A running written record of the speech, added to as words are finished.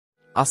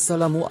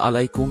আসসালামু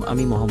আলাইকুম,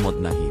 আমি মোহাম্মদ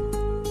নাহিদ।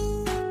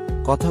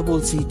 কথা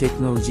বলছি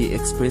টেকনোলজি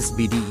এক্সপ্রেস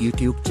বিডি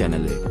ইউটিউব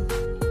চ্যানেলে।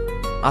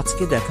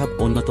 আজকে দেখাব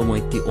অন্যতম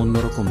একটি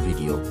অন্যরকম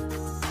ভিডিও।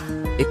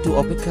 একটু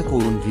অপেক্ষা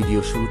করুন,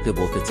 ভিডিও শুরুতে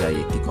বলতে চাই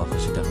একটি কথা,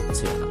 সেটা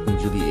হচ্ছে আপনি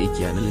যদি এই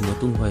চ্যানেলে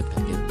নতুন হয়ে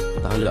থাকেন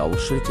তাহলে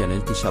অবশ্যই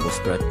চ্যানেলটি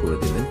সাবস্ক্রাইব করে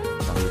দেবেন।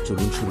 তাহলে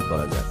চলুন শুরু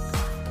করা যাক।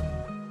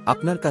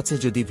 আপনার কাছে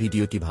যদি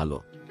ভিডিওটি ভালো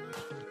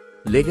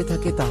লেগে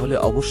থাকে তাহলে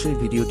অবশ্যই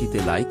ভিডিওটিতে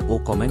লাইক ও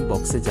কমেন্ট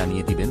বক্সে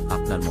জানিয়ে দিবেন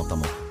আপনার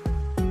মতামত,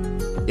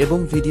 এবং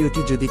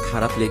ভিডিওটি যদি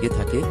খারাপ লেগে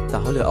থাকে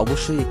তাহলে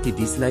অবশ্যই একটি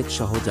ডিসলাইক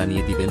সহ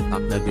জানিয়ে দিবেন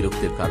আপনার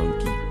বিরক্তির কারণ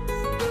কি।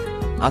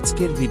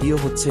 আজকের ভিডিও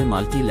হচ্ছে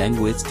মাল্টি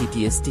ল্যাঙ্গুয়েজ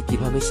টিটিএসটি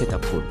কিভাবে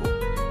সেটআপ করব।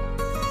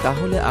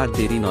 তাহলে আর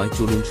দেরি নয়,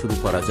 চলুন শুরু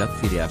করা যাক।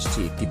 ফিরে আসছি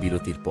একটি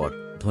বিরতির পর।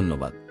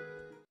 ধন্যবাদ।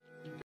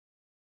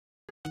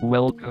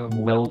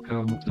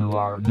 Welcome to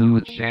our new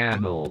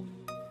channel.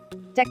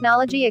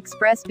 Technology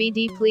Express BD,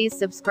 please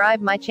subscribe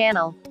my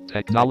channel.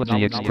 Technology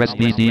Express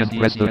BD and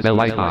press the bell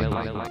icon.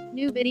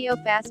 New video,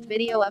 fast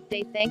video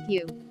update. Thank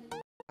you.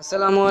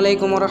 আসসালামু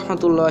আলাইকুম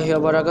রহমতুল্লাহি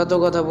ওয়া বারাকাতুহু।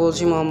 কথা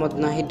বলছি মোহাম্মদ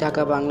নাহিদ,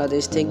 ঢাকা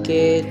বাংলাদেশ থেকে।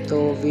 তো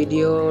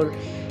ভিডিওর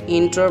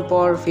ইন্ট্রোর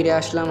পর ফিরে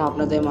আসলাম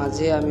আপনাদের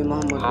মাঝে। আমি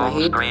মোহাম্মদ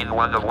নাহিদ।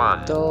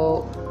 তো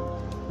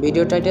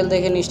ভিডিও টাইটেল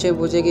দেখে নিশ্চয়ই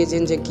বুঝে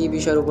গিয়েছেন যে কী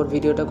বিষয়ের উপর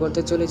ভিডিওটা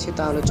করতে চলেছি।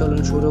 তাহলে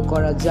চলুন শুরু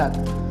করা যাক।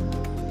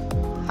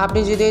 আপনি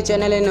যদি এই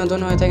চ্যানেলে নতুন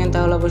হয়ে থাকেন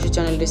তাহলে অবশ্যই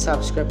চ্যানেলটি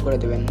সাবস্ক্রাইব করে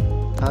দেবেন।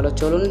 তাহলে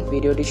চলুন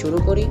ভিডিওটি শুরু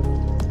করি,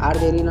 আর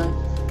দেরি নয়,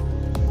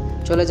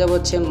 চলে যাব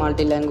হচ্ছে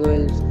multi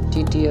language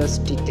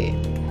টিটিএসটিতে।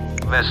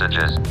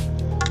 Messages.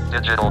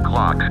 Digital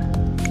clock.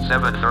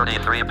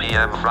 7:33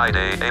 p.m.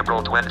 Friday, April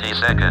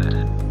 22nd.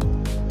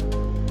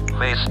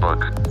 Facebook.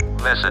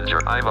 Messenger.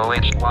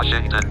 IMOH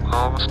Washington.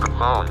 Homes.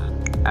 Phone.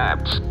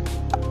 Apps.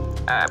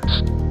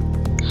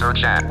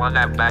 Search at 1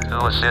 app back to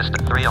assist.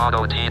 3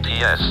 auto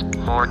TTS.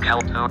 4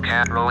 count 2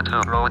 cat row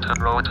 2 row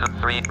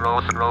 3 row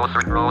 4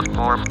 row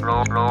 4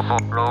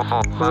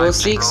 Row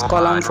 6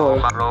 column 4.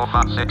 row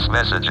 6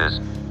 messages.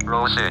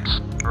 Row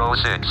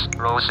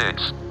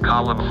 6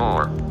 column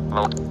 4.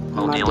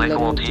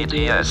 Multilingual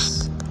TTS.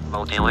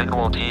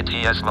 Multilingual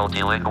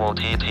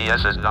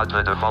TTS is not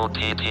the default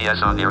TTS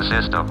on your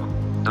system.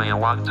 Do you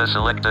want to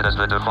select it as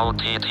the default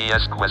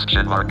TTS?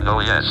 No,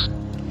 yes.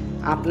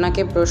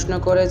 আপনাকে প্রশ্ন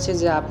করেছে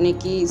যে আপনি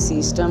কি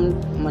system,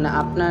 মানে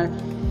আপনার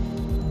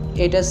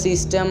এটা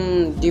system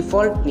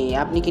default নেই,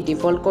 আপনি কি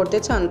ডিফল্ট করতে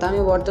চান? তা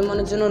আমি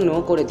বর্তমানের জন্য নো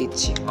করে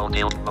দিচ্ছি।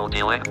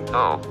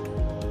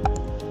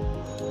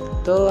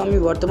 তো আমি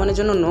বর্তমানের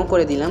জন্য নো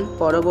করে দিলাম,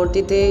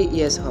 পরবর্তীতে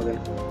ইয়েস হবে।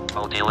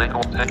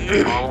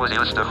 Always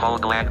use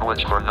default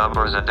language for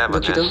numbers and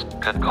images.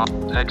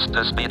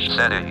 Text-to-speech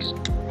settings.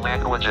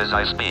 Languages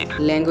I speak.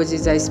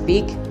 Languages I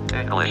speak.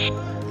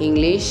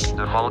 English.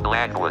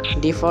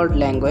 Default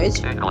language.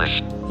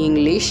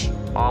 English.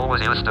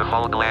 Always use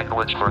default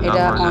language for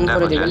এটা numbers অন and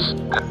করে দিবেন।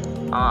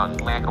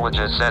 images.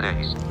 Languages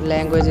settings.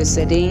 Languages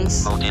settings.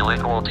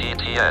 Multilingual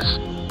TTS.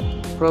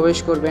 প্রবেশ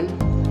করবেন।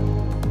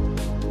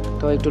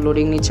 তো একটু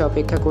loading নিচ্ছে,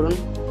 অপেক্ষা করুন।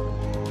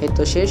 এই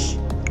তো শেষ।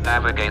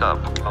 Navigate up.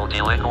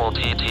 Multilingual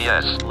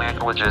TTS.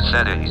 Languages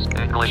settings.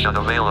 English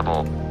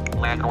unavailable.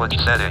 Language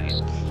settings.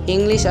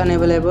 English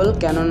unavailable,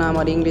 কেননা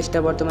আমার ইংলিশটা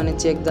বর্তমানে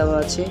চেক দেওয়া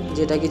আছে,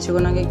 যেটা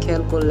কিছুক্ষণ আগে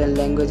খেয়াল করলেন।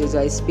 ল্যাঙ্গুয়েজেস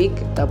আই স্পিক,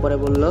 তারপরে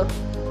বলল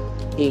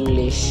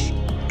English.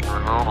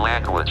 Remove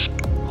language.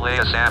 Play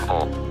a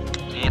sample.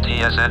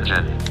 TTS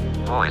engine.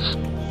 Voice.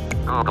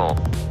 Google.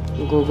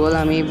 Google,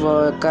 আমি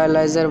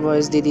ভোকালাইজার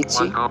ভয়েস দিয়ে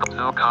দিচ্ছি। 1 Google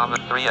 2 common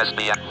 3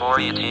 SBN 4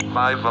 ET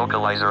 5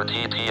 vocalizer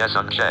TTS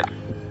uncheck.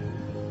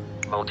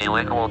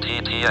 Multilingual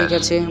TTS. ঠিক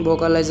আছে,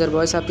 ভোকালাইজার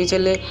ভয়েস। আপনি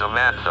চাইলে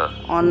Samantha.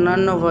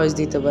 অন্যান্য ভয়েস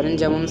দিতে পারেন,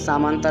 যেমন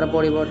সামান্তার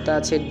পরিবর্তে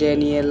আছে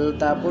ড্যানিয়েল,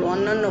 তারপর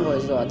অন্যান্য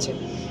ভয়েসও আছে।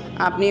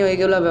 আপনি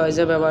ওইগুলো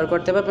ভয়েসে ব্যবহার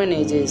করতে পারবেন।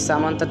 এই যে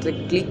সামান্তাতে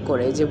ক্লিক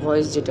করে যে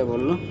ভয়েস যেটা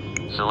বললো,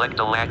 Select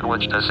the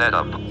language to set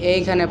up.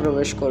 এইখানে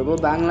প্রবেশ করব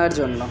বাংলার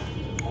জন্য।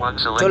 1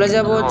 select. চলে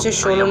যাব হচ্ছে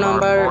 16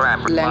 নম্বর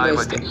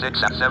ল্যাঙ্গুয়েজে। 6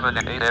 7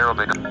 8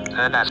 Arabic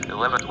 10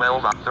 11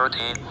 12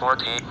 13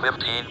 14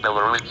 15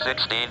 Belarus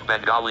 16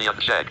 Bengali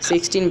unchecked.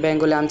 16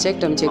 Bengali unchecked,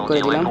 আমি চেক করে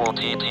দিলাম। Multilingual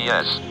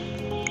TTS.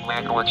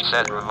 Language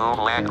set. Remove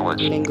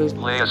language. Language,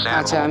 Play a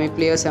আচ্ছা sample. আমি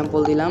প্লে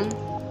স্যাম্পল দিলাম।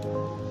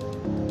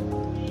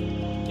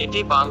 এটি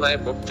বাংলায়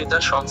বক্তৃতা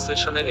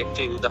সংশ্লেষণের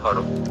একটি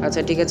উদাহরণ।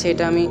 আচ্ছা ঠিক আছে,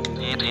 এটা আমি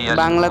TTS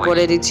বাংলা voice.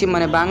 করে দিচ্ছি,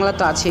 মানে বাংলা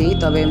তো আছেই,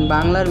 তবে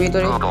বাংলার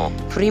ভিতরে Google.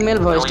 ফিমেল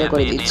ভয়েসটা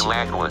করে BD দিচ্ছি।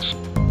 language.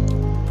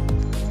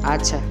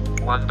 আচ্ছা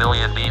 1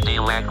 billion BD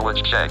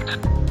language checked.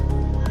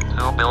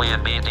 2 billion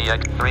BD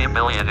 3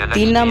 billion in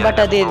 3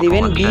 নাম্বারটা দিয়ে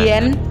দিবেন,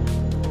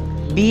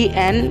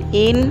 BN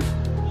in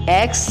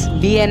x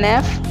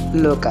BNF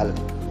local.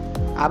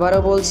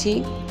 আবারও বলছি,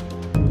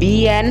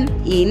 BN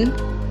in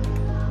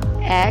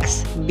x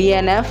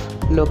BNF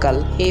local,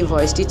 এই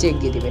ভয়েসটি চেক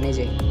দিয়ে দিবেন। এই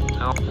যে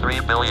 3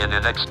 billion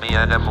in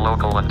XBNF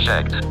local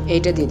unchecked.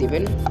 এইটা দিয়ে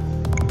দিবেন।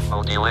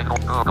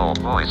 Multilingual Google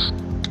voice.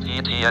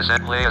 TTS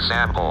and play a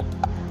sample.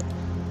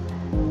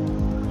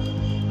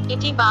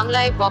 এটি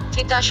বাংলায়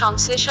বক্তৃতা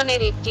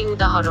সংশ্লেষণের একটি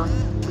উদাহরণ।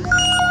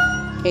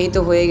 এই তো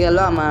হয়ে গেল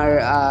আমার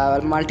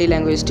মাল্টি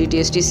ল্যাঙ্গুয়েজ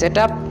টিটিএসটি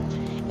সেটআপ।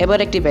 এবার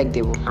একটি bag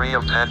Dev. 3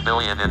 of 10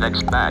 billion in X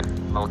back.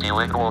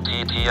 Multilingual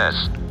TTS.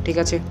 ঠিক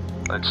আছে,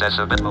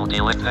 Accessible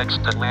multilingual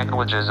text and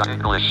languages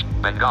English,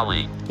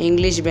 Bengali,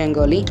 English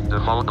Bengali,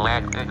 default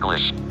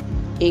English.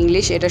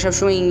 English, এটা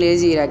সবসময়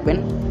ইংরেজি রাখবেন।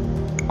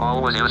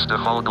 Always use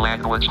default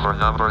language for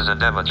numbers and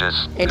images.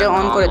 এটা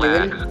on করে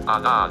দিবেন।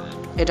 On.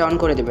 এটা অন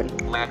করে দেবেন।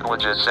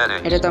 Languages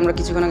settings. এটা তো আমরা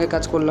কিছুক্ষণ আগে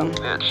কাজ করলাম।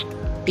 Pitch.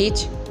 Pitch,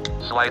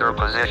 Slider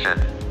position.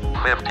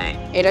 50.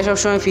 এটা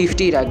সবসময়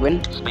 50 রাখবেন।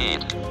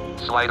 Speed.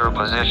 Slider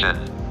position.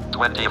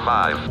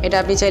 25. এটা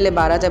আপনি চাইলে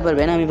বাড়াতে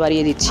পারবেন, আমি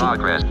বাড়িয়ে দিচ্ছি।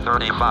 Progress.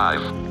 35.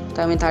 তো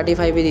আমি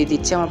 35 দিয়ে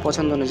দিচ্ছি আমার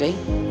পছন্দ অনুযায়ী।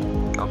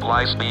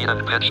 Apply speed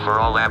and pitch for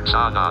all apps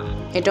on.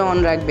 এটা অন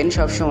রাখবেন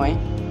সব সময়।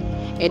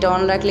 এটা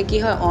অন রাখলে কি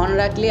হয়, অন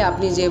রাখলে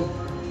আপনি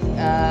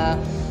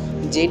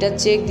যেটা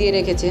চেক দিয়ে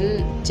রেখেছেন,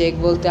 চেক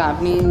বলতে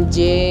আপনি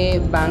যে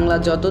বাংলা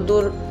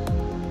যতদূর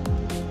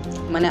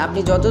মানে আপনি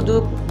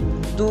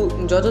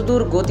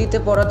যতদূর গতিতে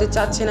পড়াতে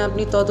চাচ্ছেন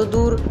আপনি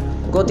ততদূর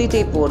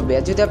গতিতেই পড়বে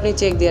যদি আপনি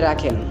চেক দিয়ে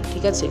রাখেন,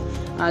 ঠিক আছে।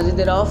 আর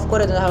যদি অফ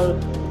করে তাহলে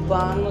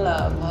বাংলা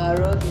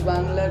ভারত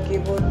বাংলা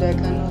কিবোর্ড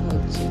দেখানো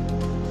হচ্ছে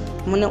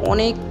মানে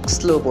অনেক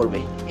স্লো পড়বে,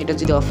 এটা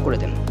যদি অফ করে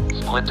দেন।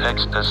 Split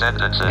text to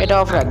sentences. এটা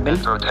অফ রাখবেন।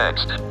 Enter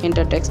text.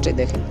 ইন্টার টেক্সটে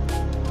দেখেন।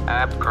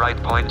 App right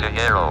pointing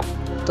arrow.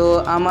 তো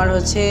আমার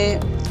হচ্ছে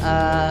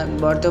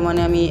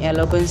বর্তমানে আমি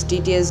এলোকোয়েন্স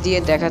টিটিএস দিয়ে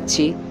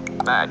দেখাচ্ছি।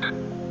 Back.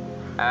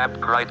 App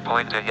right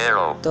pointing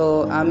arrow. তো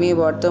আমি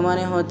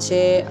বর্তমানে হচ্ছে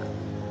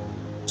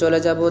চলে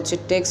যাব হচ্ছে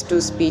টেক্সট টু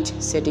স্পিচ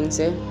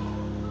সেটিংসে।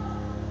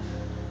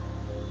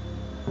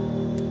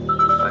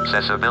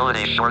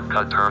 Accessibility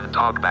shortcut turn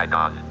talkback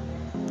on.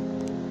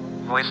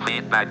 Voice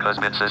feedback has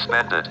been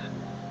suspended.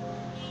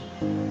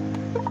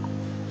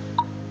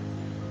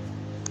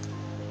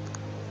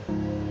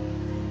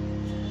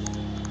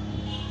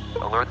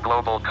 Alert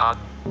global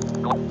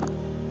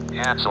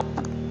cancel.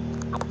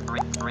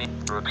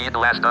 Repeat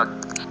last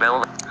spell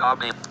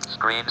copy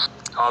screens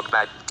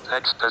talkback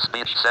text to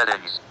speech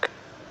settings.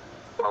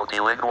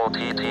 Multilingual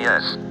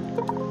TTS.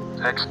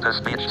 Text to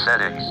speech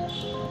settings.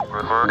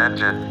 Revert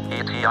engine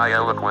ETI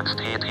eloquence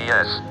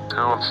TTS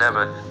 2 of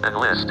 7 and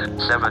list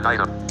 7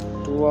 item.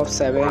 2 of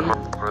 7.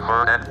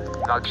 Revert and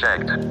not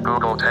checked.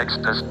 Google text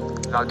to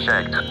not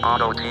checked.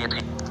 Auto TT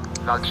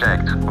not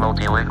checked.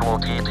 Multilingual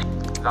TT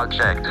not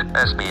checked.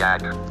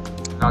 SBAC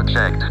not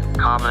checked.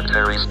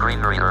 Commentary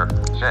screen reader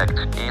checked.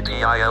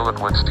 ETI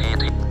eloquence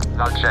TT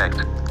not checked.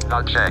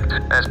 Not checked.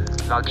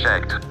 Not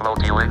checked.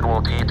 Multilingual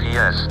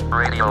TTS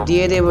radio.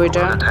 দিয়ে দেব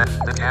এটা।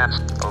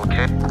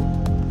 Okay.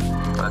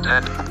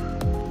 Attend.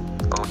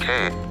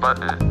 Okay.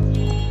 Button.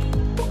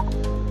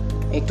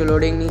 একটু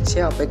loading নিচ্ছে,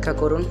 অপেক্ষা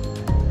করুন।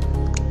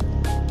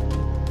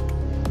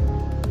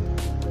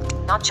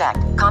 Not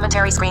checked.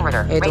 Commentary screen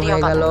reader. এই তো Radio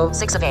হয়ে গেল।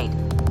 button. 6 of 8.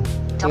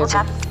 Double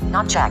tap.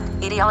 Not checked.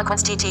 ED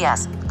eloquence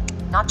TTS.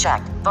 Not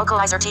checked.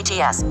 Vocalizer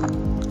TTS.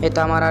 এটা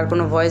আমার আর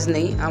কোনো ভয়েস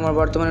নেই, আমার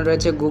বর্তমানে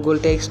রয়েছে Google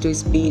text to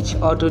speech,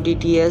 auto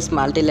TTS,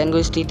 multi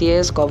language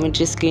TTS,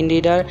 commentary screen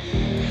reader,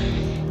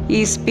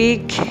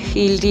 speak,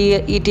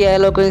 ET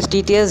এলোকোয়েন্স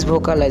TTS,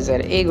 ভোকালাইজার,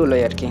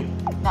 এইগুলোই আর কি।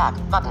 Back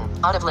button.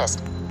 Out of list.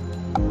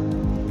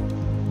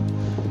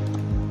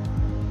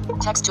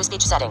 Text to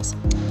speech settings.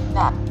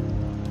 Back.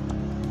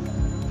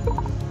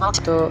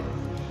 তো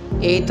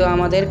এই তো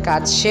আমাদের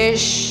কাজ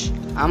শেষ,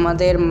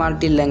 আমাদের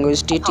মাল্টি ল্যাঙ্গুয়েজ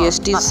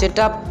টিটিএসটি সেট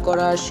আপ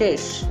করা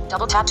শেষ।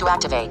 Double tap to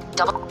activate.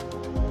 Double.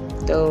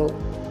 তো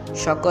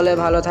সকলে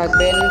ভালো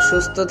থাকবেন,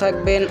 সুস্থ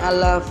থাকবেন,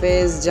 আল্লাহ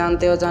হাফেজ।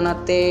 জানতে ও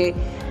জানাতে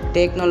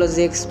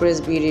টেকনোলজি এক্সপ্রেস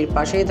বিডির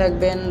পাশেই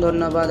থাকবেন।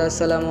 ধন্যবাদ,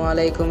 আসসালামু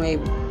আলাইকুম। এই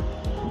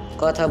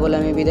কথা বলে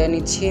আমি বিদায়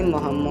নিচ্ছি।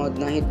 মোহাম্মদ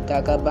নাহিদ,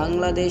 ঢাকা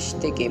বাংলাদেশ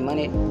থেকে,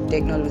 মানে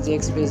টেকনোলজি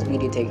এক্সপ্রেস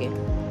বিডি থেকে।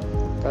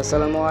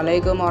 আসসালামু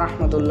আলাইকুম ওয়া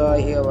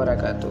রাহমাতুল্লাহি ওয়া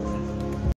বারাকাতুহু।